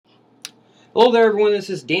Hello there, everyone. This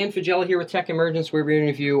is Dan Fagella here with Tech Emergence, where we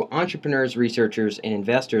interview entrepreneurs, researchers, and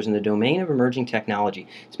investors in the domain of emerging technology.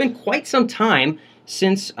 It's been quite some time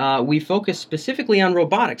since we focused specifically on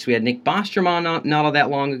robotics. We had Nick Bostrom on not all that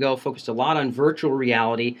long ago, focused a lot on virtual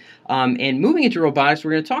reality. And moving into robotics,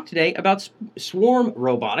 we're going to talk today about swarm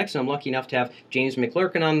robotics. And I'm lucky enough to have James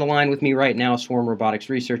McClurkin on the line with me right now, a swarm robotics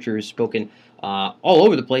researcher who's spoken all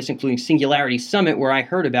over the place, including Singularity Summit, where I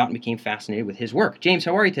heard about and became fascinated with his work. James,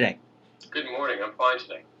 how are you today? Good morning. I'm fine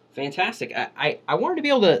today. Fantastic. I wanted to be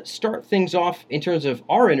able to start things off in terms of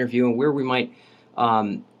our interview and where we might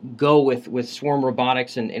go with swarm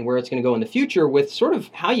robotics and where it's going to go in the future with sort of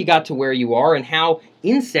how you got to where you are and how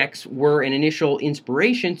insects were an initial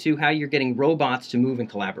inspiration to how you're getting robots to move and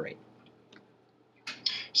collaborate.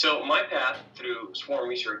 So my path through swarm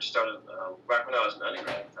research started back when I was an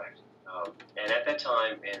undergrad, in fact. And at that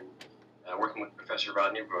time, in working with Professor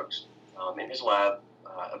Rodney Brooks in his lab,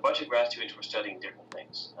 a bunch of grad students were studying different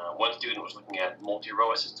things. One student was looking at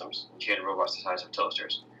multi-robot systems, and she had robots the size of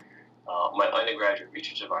toasters. My undergraduate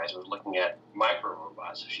research advisor was looking at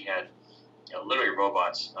micro-robots, so she had literally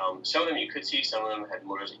robots. Some of them you could see, some of them had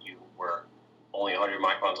motors that you were only 100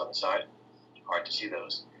 microns on the side. Hard to see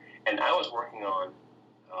those. And I was working on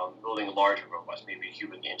building larger robots, maybe a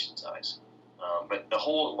cubic inch in size. But the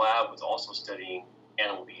whole lab was also studying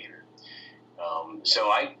animal behavior. So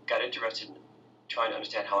I got interested in trying to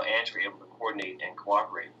understand how ants were able to coordinate and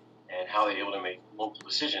cooperate and how they're able to make local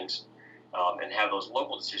decisions and have those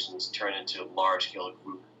local decisions turn into large-scale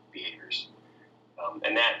group behaviors.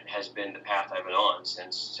 And that has been the path I've been on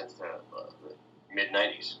since the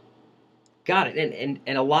mid-90s. Got it.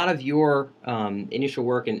 And a lot of your initial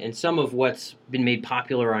work and some of what's been made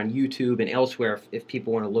popular on YouTube and elsewhere, if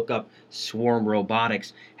people want to look up swarm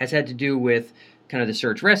robotics, has had to do with kind of the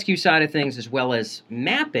search rescue side of things as well as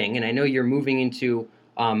mapping. And I know you're moving into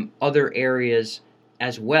other areas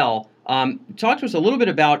as well. Talk to us a little bit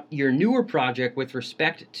about your newer project with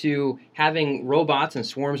respect to having robots and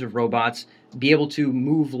swarms of robots be able to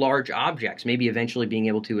move large objects, maybe eventually being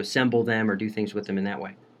able to assemble them or do things with them in that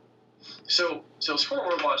way. So swarm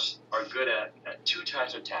robots are good at two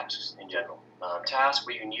types of tasks in general. Tasks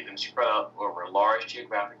where you need them spread out over a large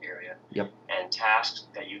geographic area, Yep. And tasks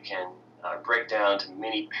that you can break down to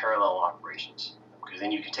many parallel operations, because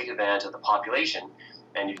then you can take advantage of the population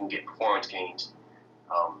and you can get performance gains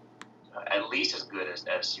at least as good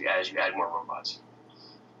as you add more robots.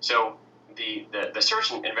 So the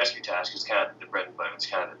search and rescue task is kind of the bread and butter. It's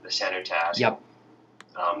kind of the standard task. Yep.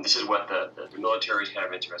 This is what the military is kind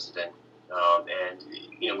of interested in.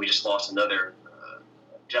 And we just lost another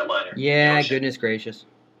jetliner. Yeah, goodness gracious.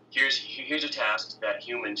 Here's a task that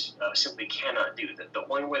humans simply cannot do. The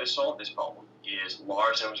only way to solve this problem is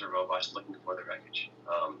large numbers of robots looking for the wreckage.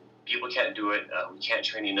 People can't do it. We can't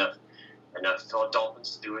train enough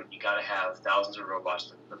dolphins to do it. You got to have thousands of robots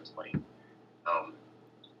looking for this plane.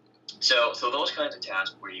 So those kinds of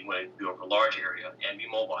tasks where you want to do over a large area and be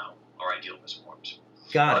mobile are ideal for swarms.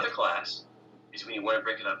 Another class is when you want to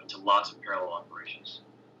break it up into lots of parallel operations.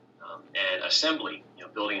 And assembly,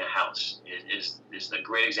 building a house is a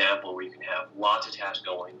great example where you can have lots of tasks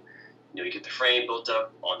going. You get the frame built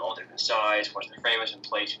up on all different sides. Once the frame is in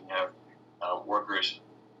place, you can have workers,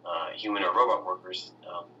 human or robot workers,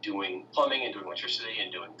 doing plumbing and doing electricity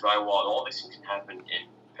and doing drywall. And all these things can happen in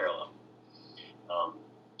parallel.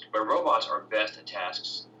 But robots are best at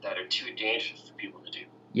tasks that are too dangerous for people to do.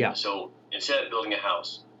 Yeah. So instead of building a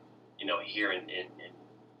house, here in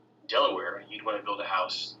Delaware, you'd want to build a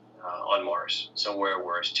house on Mars, somewhere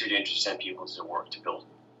where it's too dangerous to send people to work to build.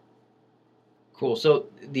 Cool. So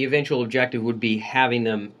the eventual objective would be having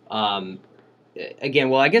them, again,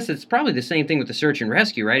 well, I guess it's probably the same thing with the search and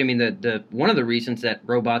rescue, right? I mean, the one of the reasons that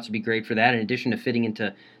robots would be great for that, in addition to fitting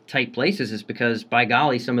into tight places, is because, by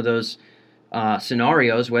golly, some of those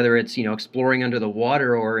scenarios, whether it's, exploring under the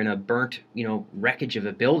water or in a burnt, wreckage of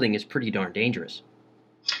a building, is pretty darn dangerous.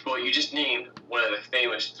 Well, you just named one of the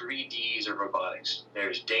famous 3 Ds of robotics.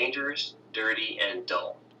 There's dangerous, dirty, and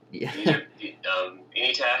dull. Yeah. These are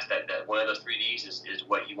any task that one of those 3 Ds is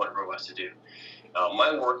what you want robots to do.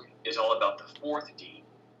 My work is all about the 4th D,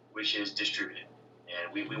 which is distributed.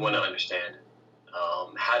 And we want to understand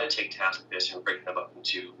how to take tasks like this and break them up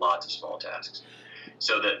into lots of small tasks.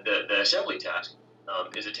 So the assembly task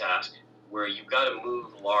is a task where you've got to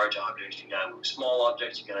move large objects, you've got to move small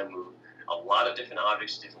objects, you've got to move a lot of different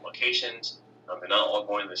objects to different locations. They're not all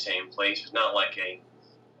going to the same place. It's not like a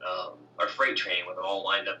freight train where they're all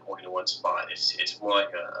lined up going to one spot. It's more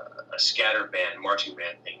like a scatter band, marching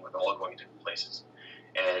band thing where they're all going to different places.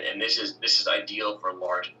 And this is ideal for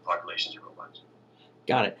large populations of robots.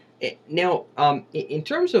 Got it. Now, in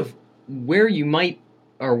terms of where you might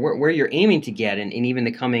or where you're aiming to get in even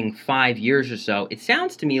the coming 5 years or so, it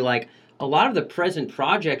sounds to me like a lot of the present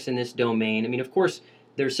projects in this domain. I mean, of course,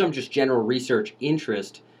 there's some just general research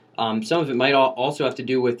interest. Some of it might also have to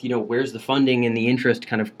do with, where's the funding and the interest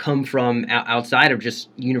kind of come from outside of just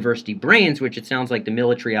university brains, which it sounds like the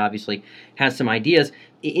military obviously has some ideas.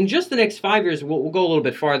 In just the next 5 years, we'll go a little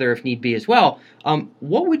bit farther if need be as well.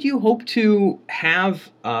 What would you hope to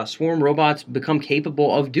have swarm robots become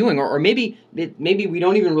capable of doing? Or maybe we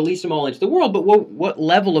don't even release them all into the world, but what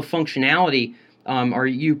level of functionality are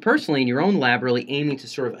you personally in your own lab really aiming to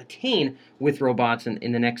sort of attain with robots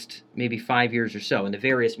in the next maybe 5 years or so in the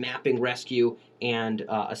various mapping, rescue, and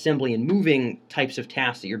assembly and moving types of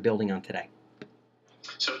tasks that you're building on today?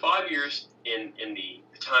 So 5 years in the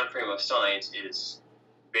time frame of science is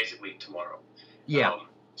basically tomorrow. Yeah.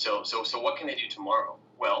 So what can they do tomorrow?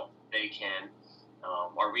 Well, they can.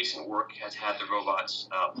 Our recent work has had the robots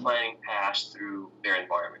planning paths through their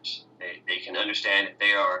environments. They can understand if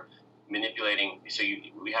they are manipulating. So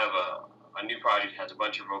we have a new project has a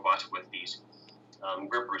bunch of robots with these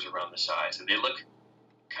grippers around the side. So they look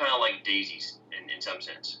kind of like daisies in some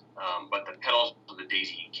sense, but the petals of the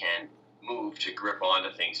daisy can move to grip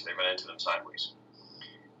onto things so they run into them sideways.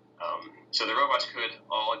 So the robots could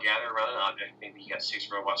all gather around an object. Maybe you got 6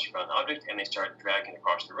 robots around an object, and they start dragging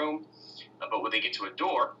across the room. But when they get to a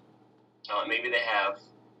door, maybe they have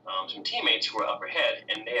some teammates who are up ahead,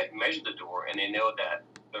 and they have measured the door, and they know that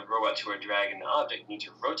the robots who are dragging the object need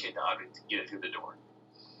to rotate the object to get it through the door.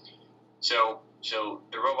 So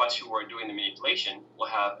the robots who are doing the manipulation will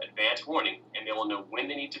have advanced warning, and they will know when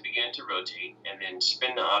they need to begin to rotate, and then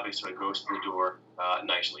spin the object so it goes through the door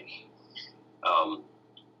nicely.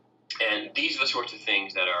 And these are the sorts of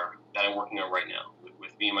things that I'm working on right now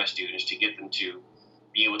with me and my students to get them to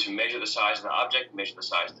be able to measure the size of the object, measure the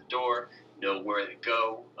size of the door, know where to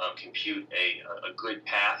go, compute a good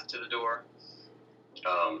path to the door.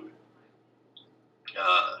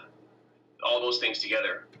 All those things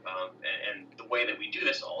together. And the way that we do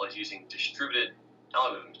this all is using distributed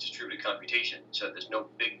algorithms, distributed computation. So there's no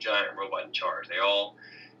big giant robot in charge. They all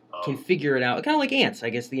can figure it out, kind of like ants, I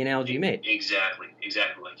guess the analogy you made. Exactly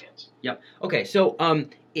like ants. Yep. Okay, so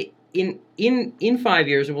in 5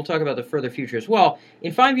 years, and we'll talk about the further future as well,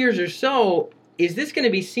 in 5 years or so, is this going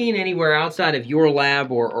to be seen anywhere outside of your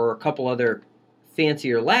lab or a couple other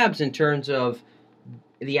fancier labs in terms of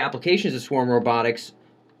the applications of swarm robotics?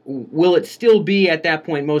 Will it still be at that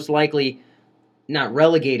point most likely not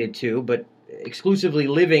relegated to, but exclusively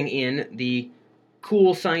living in the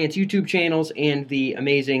cool science YouTube channels and the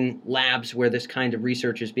amazing labs where this kind of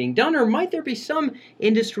research is being done? Or might there be some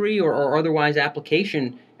industry or otherwise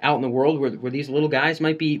application out in the world where these little guys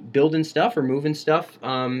might be building stuff or moving stuff,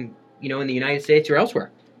 in the United States or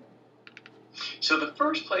elsewhere? So the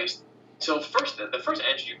first answer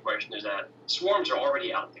to your question is that swarms are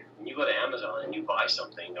already out there. When you go to Amazon and you buy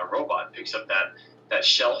something, a robot picks up that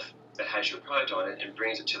shelf that has your product on it and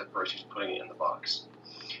brings it to the person who's putting it in the box.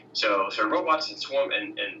 So robots and swarm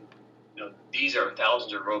and these are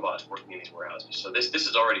thousands of robots working in these warehouses. So this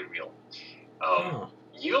is already real.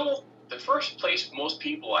 The first place most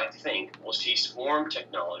people, I think, will see swarm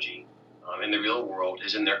technology in the real world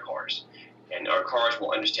is in their cars. And our cars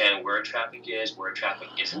will understand where traffic is, where traffic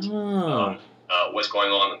isn't, what's going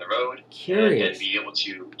on the road, and be able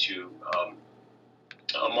to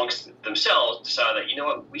amongst themselves decide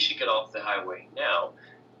that, we should get off the highway now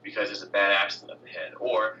because there's a bad accident up ahead,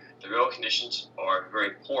 or the road conditions are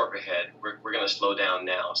very poor up ahead. We're going to slow down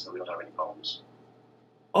now so that we don't have any problems.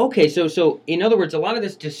 Okay, so in other words, a lot of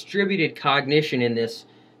this distributed cognition in this,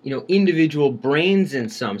 individual brains in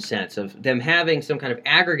some sense of them having some kind of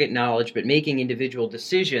aggregate knowledge but making individual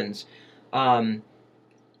decisions.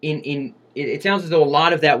 It sounds as though a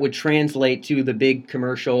lot of that would translate to the big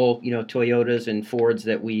commercial, Toyotas and Fords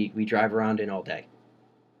that we drive around in all day.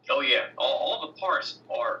 Oh yeah, all the parts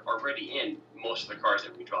are already in most of the cars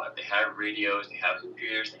that we drive. They have radios, they have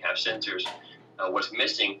computers, they have sensors. What's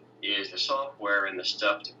missing is the software and the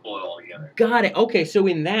stuff to pull it all together. Got it. Okay, so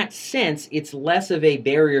in that sense, it's less of a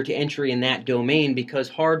barrier to entry in that domain because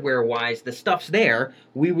hardware-wise, the stuff's there.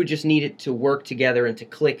 We would just need it to work together and to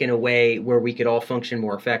click in a way where we could all function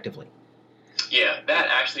more effectively. Yeah,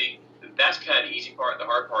 that's kind of the easy part. The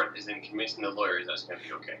hard part is then convincing the lawyers that's going to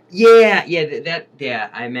be okay. Yeah,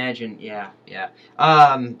 I imagine, yeah.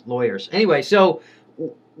 Lawyers. Anyway, so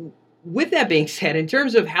with that being said, in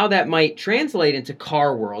terms of how that might translate into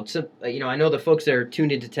car world, so, I know the folks that are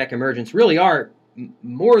tuned into Tech Emergence really are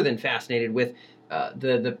more than fascinated with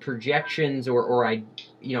the projections or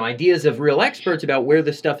ideas of real experts about where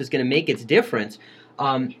this stuff is going to make its difference.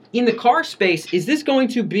 In the car space, is this going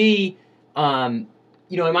to be, am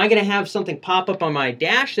I going to have something pop up on my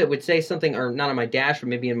dash that would say something, or not on my dash, but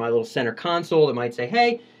maybe in my little center console that might say,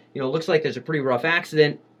 hey, it looks like there's a pretty rough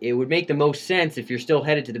accident. It would make the most sense if you're still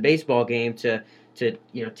headed to the baseball game to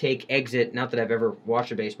take exit. Not that I've ever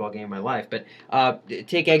watched a baseball game in my life, but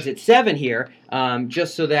take exit 7 here,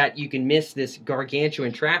 just so that you can miss this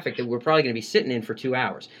gargantuan traffic that we're probably going to be sitting in for 2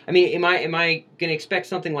 hours. I mean, am I going to expect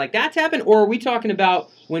something like that to happen, or are we talking about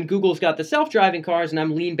when Google's got the self-driving cars and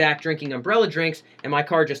I'm lean back drinking umbrella drinks and my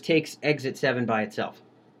car just takes exit 7 by itself?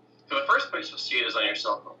 So the first place you'll see it is on your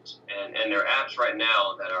cell phones, and there are apps right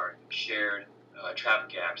now that are shared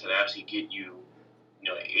traffic apps that actually get you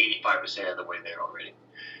 85% of the way there already.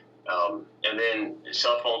 And then the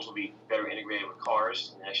cell phones will be better integrated with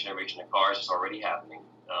cars. The next generation of cars is already happening,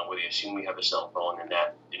 where they assume you have a cell phone, and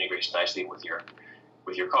that integrates nicely with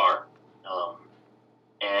your car.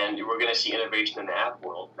 And we're going to see innovation in the app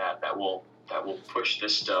world that will push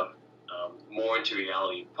this stuff more into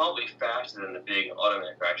reality, probably faster than the big auto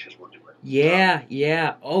manufacturers will do it.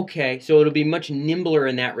 Yeah. Okay, so it'll be much nimbler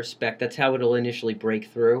in that respect. That's how it'll initially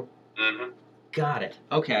break through. Mm-hmm. Got it.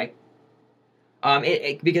 Okay.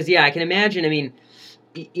 Because I can imagine. I mean,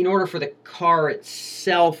 in order for the car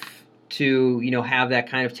itself to have that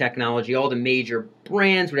kind of technology, all the major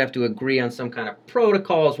brands would have to agree on some kind of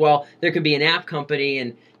protocols. Well, there could be an app company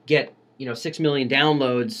and get 6 million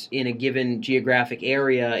downloads in a given geographic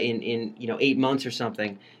area in 8 months or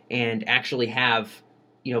something, and actually have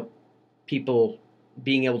people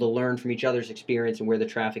being able to learn from each other's experience and where the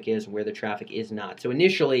traffic is and where the traffic is not. So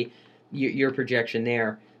initially, your projection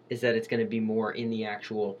there is that it's going to be more in the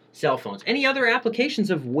actual cell phones. Any other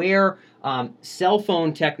applications of where cell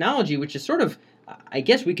phone technology, which is sort of, I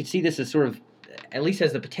guess we could see this as sort of, at least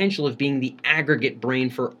has the potential of being the aggregate brain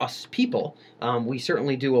for us people. We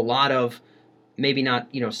certainly do a lot of, maybe not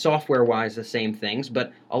software-wise the same things,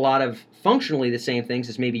 but a lot of functionally the same things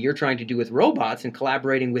as maybe you're trying to do with robots and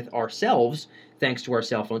collaborating with ourselves thanks to our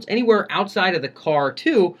cell phones. Anywhere outside of the car,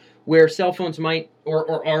 too, where cell phones might,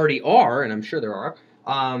 or already are, and I'm sure there are,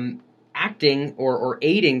 acting or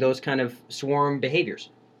aiding those kind of swarm behaviors.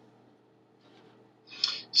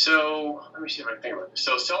 So let me see if I can think about this.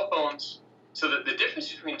 So cell phones. So the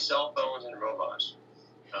difference between cell phones and robots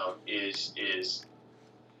is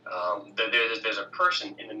that there's a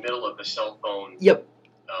person in the middle of the cell phone. Yep.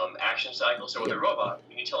 Action cycle. So with a robot,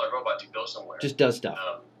 when you tell a robot to go somewhere, just does stuff.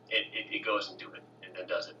 It goes and do it and then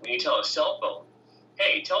does it. When you tell a cell phone,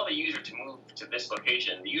 hey, tell the user to move to this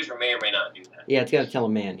location, the user may or may not do that. Yeah, it's got to tell a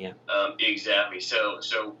man. Yeah. Exactly. So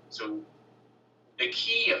the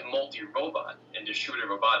key of multi-robot and distributed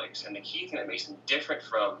robotics, and the key thing that makes them different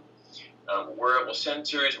from wearable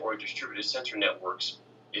sensors or distributed sensor networks,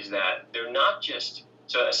 is that they're not just.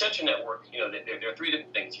 So a sensor network, there are 3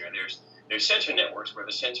 different things here. There's sensor networks where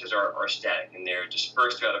the sensors are static and they're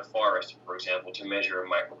dispersed throughout a forest, for example, to measure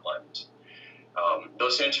microclimates.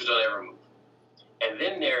 Those sensors don't ever move. And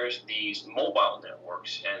then there's these mobile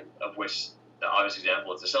networks, and of which the obvious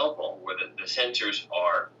example is the cell phone, where the sensors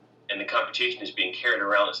are, and the computation is being carried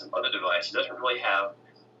around in some other device. It doesn't really have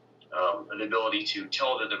the ability to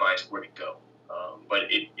tell the device where to go. But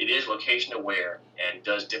it is location aware and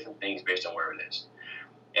does different things based on where it is.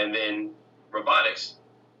 And then robotics,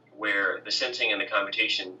 where the sensing and the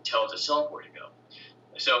computation tells itself where to go.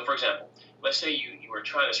 So, for example, let's say you were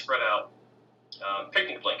trying to spread out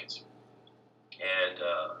picnic blankets. And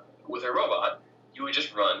with a robot, you would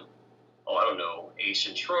just run, a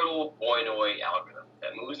centroidal Voronoi algorithm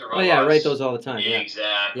that moves the robots. Oh, yeah, I write those all the time. Yeah.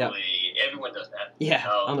 Exactly. Yep. Everyone does that. Yeah,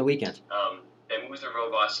 on the weekends. That moves the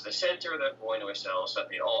robots to the center of that Voronoi cell so that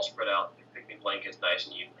they all spread out the picnic blankets nice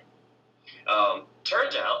and evenly.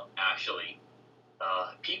 Turns out, actually,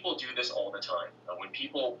 people do this all the time. When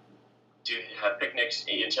people do have picnics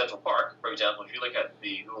in Central Park, for example, if you look at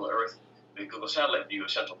the Google Earth, the Google satellite view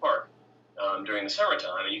of Central Park during the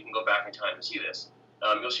summertime, and you can go back in time and see this,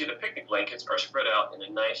 you'll see the picnic blankets are spread out in a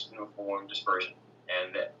nice uniform dispersion.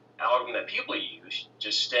 And the algorithm that people use,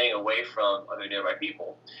 just staying away from other nearby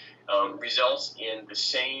people, results in the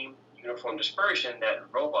same uniform dispersion that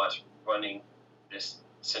robots running this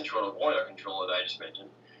centroidal Voronoi controller that I just mentioned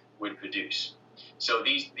would produce. So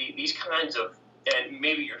these kinds of, and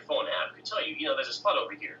maybe your phone app could tell you, there's a spot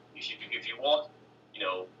over here. If you walk,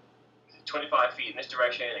 25 feet in this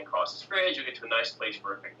direction and cross this bridge, you'll get to a nice place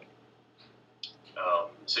for a picnic.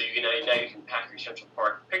 So now you can pack your Central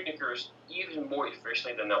Park picnickers even more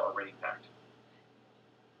efficiently than they're already packed.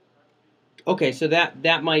 Okay, so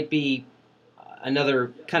that might be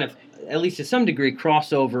another kind of, at least to some degree,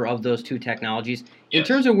 crossover of those two technologies. In Yes.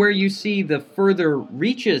 terms of where you see the further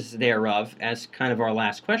reaches thereof, as kind of our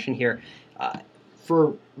last question here, uh,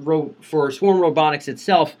 for swarm robotics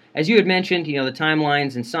itself, as you had mentioned, the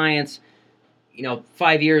timelines in science,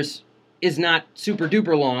 5 years is not super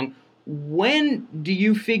duper long. When do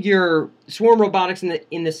you figure swarm robotics,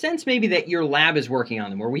 in the sense maybe that your lab is working on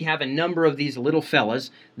them, where we have a number of these little fellas,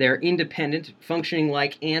 they're independent, functioning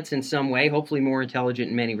like ants in some way, hopefully more intelligent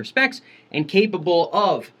in many respects, and capable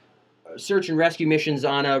of search and rescue missions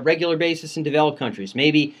on a regular basis in developed countries,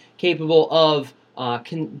 maybe capable of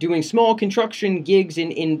doing small construction gigs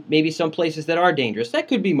in maybe some places that are dangerous. That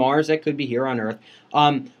could be Mars, that could be here on Earth.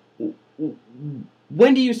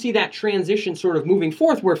 When do you see that transition sort of moving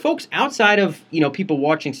forth, where folks outside of people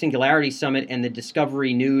watching Singularity Summit and the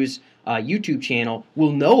Discovery News YouTube channel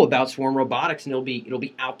will know about swarm robotics, and it'll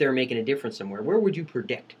be out there making a difference somewhere? Where would you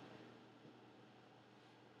predict?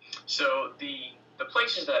 So the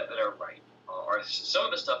places that are right are some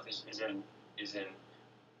of the stuff is in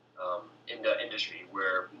the industry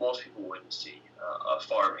where most people wouldn't see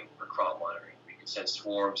farming for crop monitoring. We could send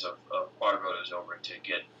swarms of quad rotors over to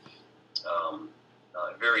get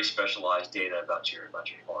very specialized data about your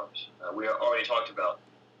farms. We already talked about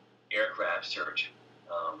aircraft search.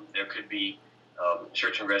 There could be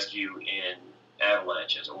search and rescue in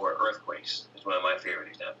avalanches or earthquakes is one of my favorite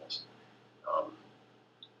examples.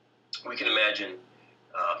 We can imagine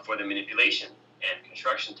for the manipulation and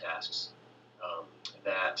construction tasks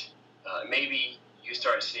that maybe you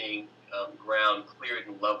start seeing ground cleared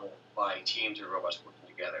and leveled by teams of robots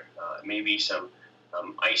working together. Maybe some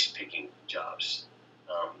ice picking jobs.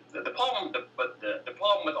 The problem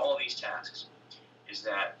with all these tasks is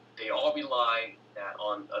that they all rely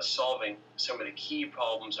on solving some of the key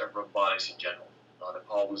problems of robotics in general, the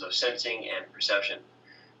problems of sensing and perception.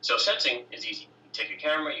 So sensing is easy. You take a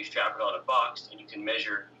camera, you strap it on a box, and you can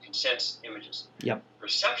sense images. Yep.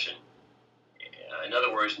 Perception, in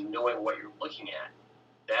other words, knowing what you're looking at,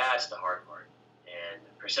 that's the hard part. And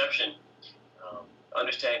perception,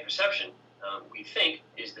 understanding perception, we think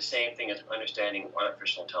is the same thing as understanding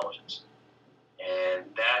artificial intelligence. And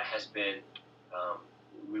that has been,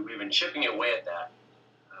 we've been chipping away at that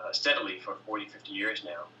steadily for 40, 50 years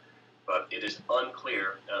now. But it is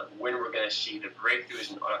unclear when we're going to see the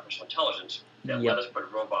breakthroughs in artificial intelligence that let us put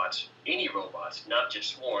any robots, not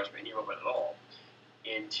just swarms, but any robot at all,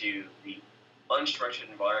 into the unstructured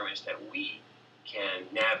environments that we can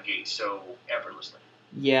navigate so effortlessly.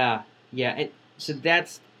 Yeah. And so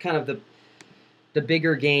that's kind of the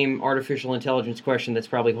bigger game artificial intelligence question that's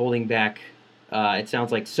probably holding back, it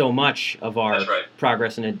sounds like, so much of our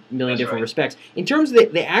progress in a million different respects. In terms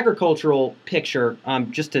of the agricultural picture,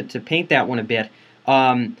 just to paint that one a bit,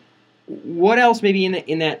 what else maybe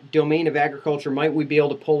in that domain of agriculture might we be able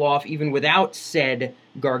to pull off even without said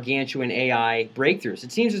gargantuan AI breakthroughs?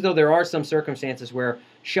 It seems as though there are some circumstances where,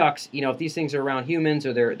 shucks, if these things are around humans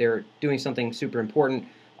or they're doing something super important,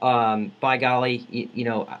 by golly,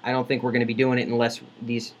 I don't think we're going to be doing it unless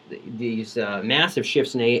these massive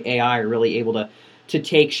shifts in AI are really able to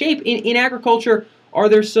take shape. In agriculture, are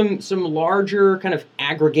there some larger kind of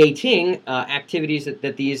aggregating activities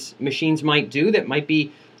that these machines might do that might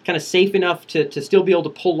be kind of safe enough to still be able to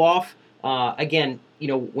pull off, again,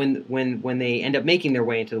 when they end up making their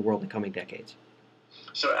way into the world in the coming decades?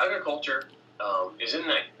 So agriculture is in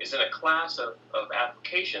a class of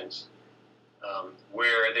applications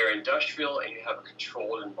where they're industrial and you have a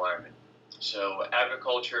controlled environment. So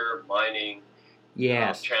agriculture, mining,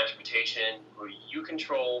 yes, transportation, where you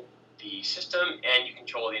control the system and you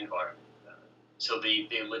control the environment. So the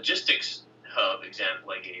logistics hub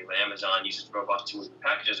example I gave, Amazon uses robots to move the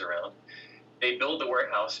packages around. They build the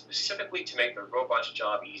warehouse specifically to make the robot's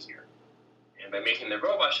job easier. And by making the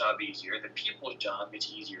robot's job easier, the people's job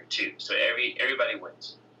gets easier too. So everybody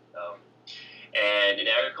wins. And in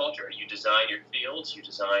agriculture, you design your fields, you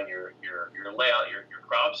design your layout, your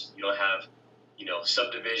crops. You don't have,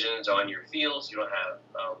 subdivisions on your fields. You don't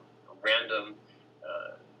have random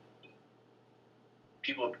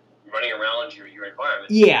people running around your environment.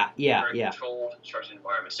 Yeah. Very controlled, structured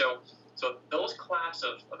environment. So those class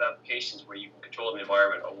of applications where you can control the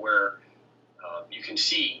environment are where you can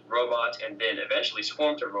see robots and then eventually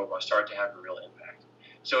swarms of robots start to have a real impact.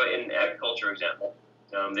 So in agriculture example,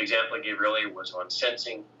 the example I gave earlier was on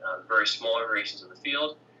sensing very small variations of the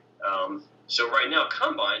field. So right now,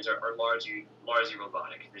 combines are largely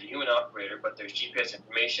robotic. There's a human operator, but there's GPS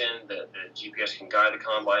information. The GPS can guide the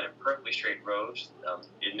combine in perfectly straight rows.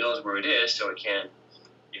 It knows where it is, so it can,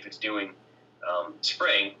 if it's doing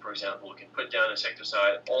spraying, for example, it can put down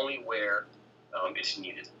insecticide only where it's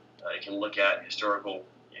needed. It can look at historical,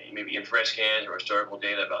 maybe infrared scans or historical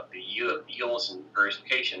data about the yields in various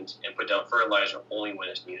locations and put down fertilizer only when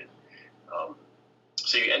it's needed.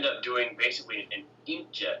 So you end up doing basically an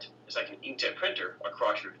inkjet. It's like an inkjet printer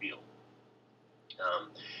across your field.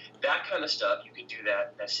 That kind of stuff, you could do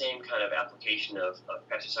that same kind of application of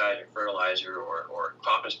pesticide or fertilizer or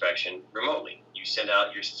crop inspection remotely. You send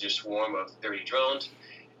out your swarm of 30 drones.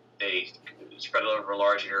 They spread it over a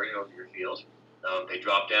large area over your field. They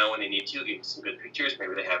drop down when they need to, get some good pictures.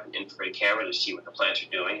 Maybe they have an infrared camera to see what the plants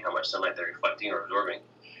are doing, how much sunlight they're reflecting or absorbing.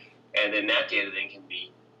 And then that data then can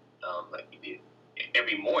be,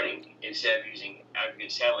 every morning, instead of using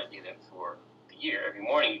aggregate satellite data for the year, every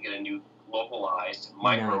morning you get a new localized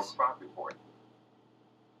micro crop report.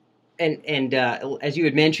 And as you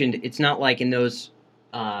had mentioned, it's not like in those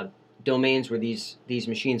domains where these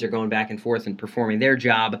machines are going back and forth and performing their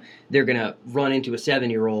job, they're going to run into a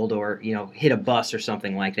 7-year-old or hit a bus or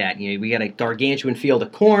something like that. We got a gargantuan field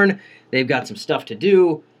of corn. They've got some stuff to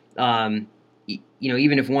do.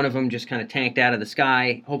 Even if one of them just kind of tanked out of the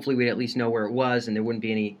sky, hopefully we'd at least know where it was and there wouldn't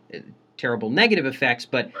be any terrible negative effects.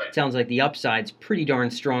 But It sounds like the upside's pretty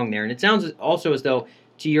darn strong there. And it sounds also as though,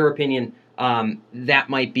 to your opinion, that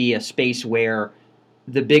might be a space where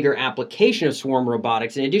the bigger application of swarm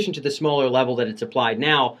robotics, in addition to the smaller level that it's applied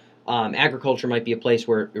now, agriculture might be a place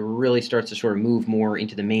where it really starts to sort of move more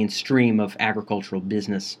into the mainstream of agricultural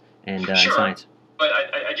business and science. But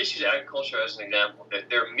I just use agriculture as an example.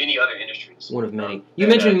 There are many other industries. One of many. You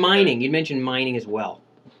mentioned mining. You mentioned mining as well.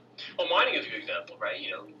 Well, mining is a good example, right?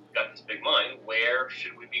 We've got this big mine. Where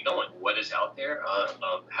should we be going? What is out there?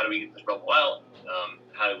 How do we get this rubble out?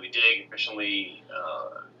 How do we dig efficiently?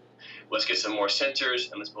 Let's get some more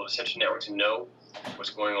sensors and let's build a sensor network to know what's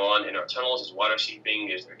going on in our tunnels. Is water seeping?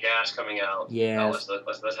 Is there gas coming out? Yes.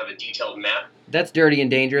 Let's have a detailed map. That's dirty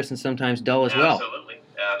and dangerous and sometimes dull as well.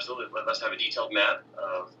 Absolutely. Let's have a detailed map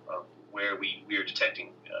of where we are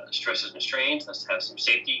detecting stresses and strains. Let's have some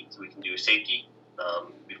safety so we can do safety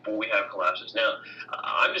before we have collapses. Now,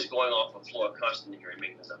 I'm just going off of flow of constant here and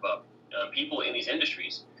making this stuff up. People in these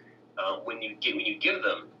industries, when you give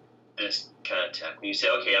them this kind of tech, when you say,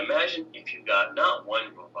 okay, imagine if you've got not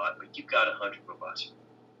one robot, but you've got 100 robots.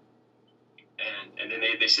 And then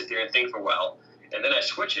they sit there and think for a while. And then I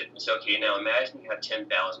switch it and say, okay, now imagine you have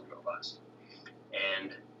 10,000 robots.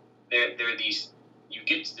 And there are these, you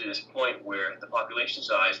get to this point where the population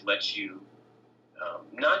size lets you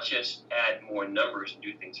not just add more numbers and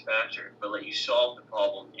do things faster, but let you solve the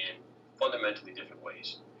problem in fundamentally different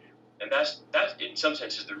ways. And that's in some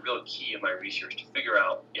senses the real key of my research, to figure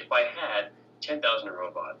out if I had 10,000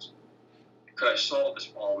 robots, could I solve this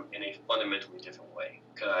problem in a fundamentally different way?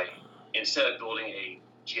 Could I, instead of building a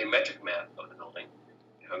geometric map of the building,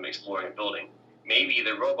 if I'm exploring a building, maybe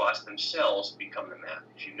the robots themselves become the map.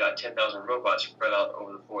 If you've got 10,000 robots spread out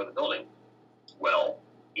over the floor of the building, well,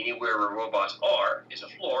 anywhere where robots are is a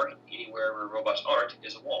floor, anywhere where robots aren't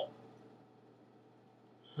is a wall.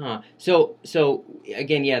 Huh. So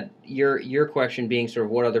again, yeah, your question being sort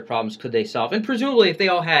of what other problems could they solve? And presumably if they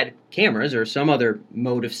all had cameras or some other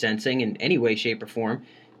mode of sensing in any way, shape, or form,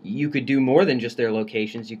 you could do more than just their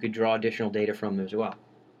locations. You could draw additional data from them as well.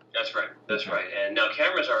 That's right. That's right. And now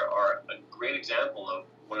cameras are a great example of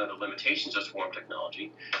one of the limitations of swarm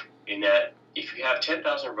technology, in that if you have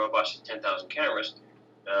 10,000 robots and 10,000 cameras,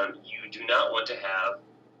 you do not want to have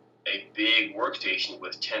a big workstation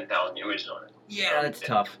with 10,000 images on it. Yeah, that's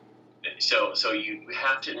tough. So you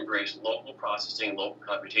have to embrace local processing, local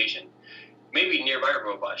computation. Maybe nearby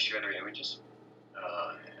robots share their images,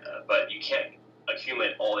 but you can't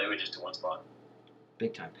accumulate all the images to one spot.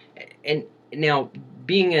 Big time. And now,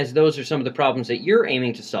 being as those are some of the problems that you're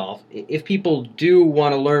aiming to solve, if people do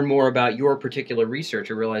want to learn more about your particular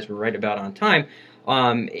research, I realize we're right about on time,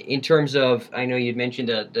 in terms of, I know you'd mentioned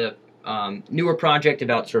the newer project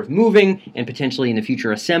about sort of moving and potentially in the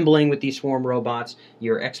future assembling with these swarm robots,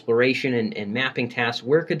 your exploration and mapping tasks,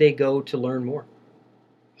 where could they go to learn more?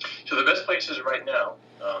 So the best places right now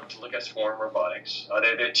to look at swarm robotics,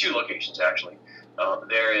 there are two locations actually.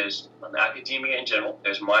 There is academia in general.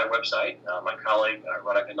 There's my website, my colleague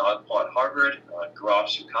Radhika Nagpal at Harvard, Gaurav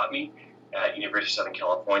Sukhatme at University of Southern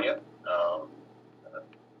California.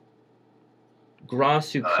 Gaurav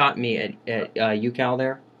Sukhatme at UCal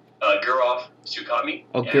there? Gaurav Sukhatme.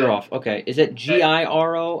 Oh, Gaurav. Okay. Is it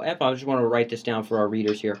Girof? I just want to write this down for our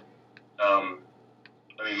readers here. Let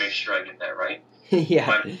me make sure I get that right.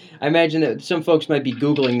 Yeah. I imagine that some folks might be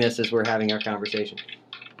Googling this as we're having our conversation.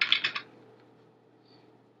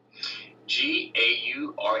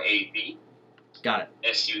 Gaurav. Got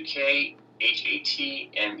it. Sukhatme.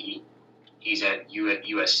 He's at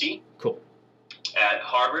USC. Cool. At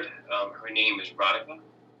Harvard, her name is Radhika,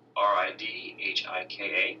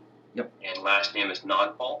 Ridhika. Yep. And last name is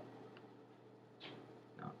Nagpal.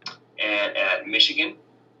 And at Michigan,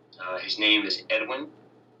 his name is Edwin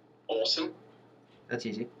Olson. That's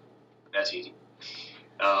easy. That's easy.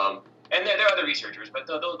 And there are other researchers, but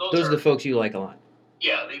Those are the folks you like a lot.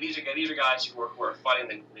 Yeah, these are guys who are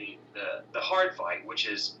fighting the hard fight, which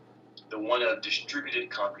is the one of distributed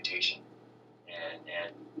computation,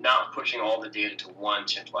 and not pushing all the data to one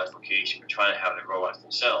centralized location, but trying to have the robots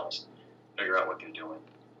themselves figure out what they're doing.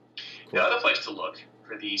 Cool. The other place to look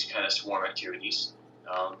for these kind of swarm activities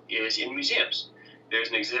is in museums. There's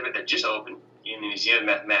an exhibit that just opened in the Museum of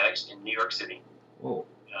Mathematics in New York City. Whoa.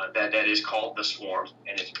 That is called The Swarm,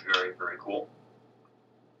 and it's very, very cool.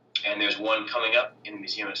 And there's one coming up in the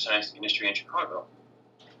Museum of Science and Industry in Chicago,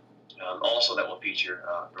 also that will feature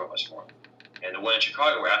Robot Swarm. And the one in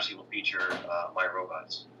Chicago actually will feature my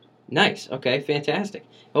robots. Nice. Okay. Fantastic.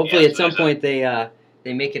 Hopefully, at some point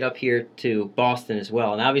they make it up here to Boston as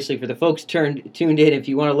well. And obviously, for the folks tuned in, if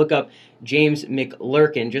you want to look up James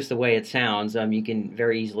McLurkin, just the way it sounds, you can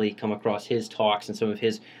very easily come across his talks and some of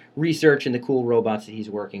his research and the cool robots that he's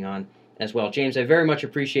working on as well. James, I very much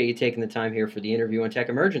appreciate you taking the time here for the interview on Tech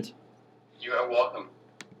Emergence. You are welcome.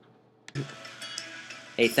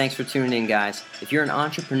 Hey, thanks for tuning in, guys. If you're an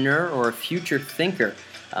entrepreneur or a future thinker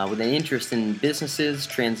with an interest in businesses,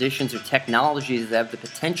 transitions, or technologies that have the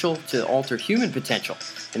potential to alter human potential,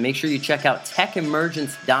 then make sure you check out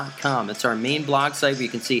techemergence.com. It's our main blog site where you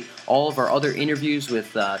can see all of our other interviews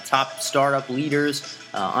with top startup leaders,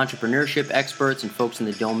 entrepreneurship experts, and folks in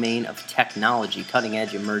the domain of technology,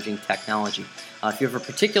 cutting-edge emerging technology. If you have a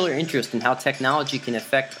particular interest in how technology can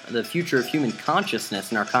affect the future of human consciousness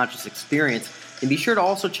and our conscious experience, then be sure to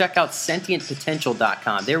also check out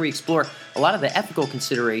sentientpotential.com. There we explore a lot of the ethical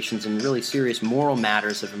considerations and really serious moral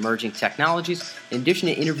matters of emerging technologies, in addition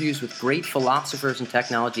to interviews with great philosophers and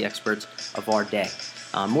technology experts of our day.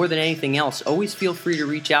 More than anything else, always feel free to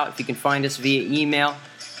reach out. If you can find us via email,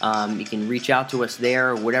 you can reach out to us there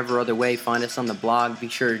or whatever other way. Find us on the blog. Be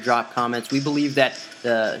sure to drop comments. We believe that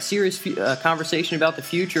the serious conversation about the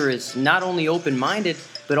future is not only open-minded,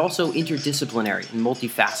 but also interdisciplinary and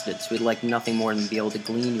multifaceted. So we'd like nothing more than to be able to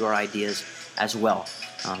glean your ideas as well.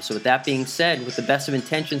 So with that being said, with the best of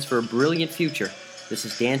intentions for a brilliant future, this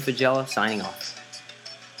is Dan Faggella signing off.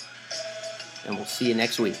 And we'll see you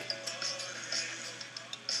next week.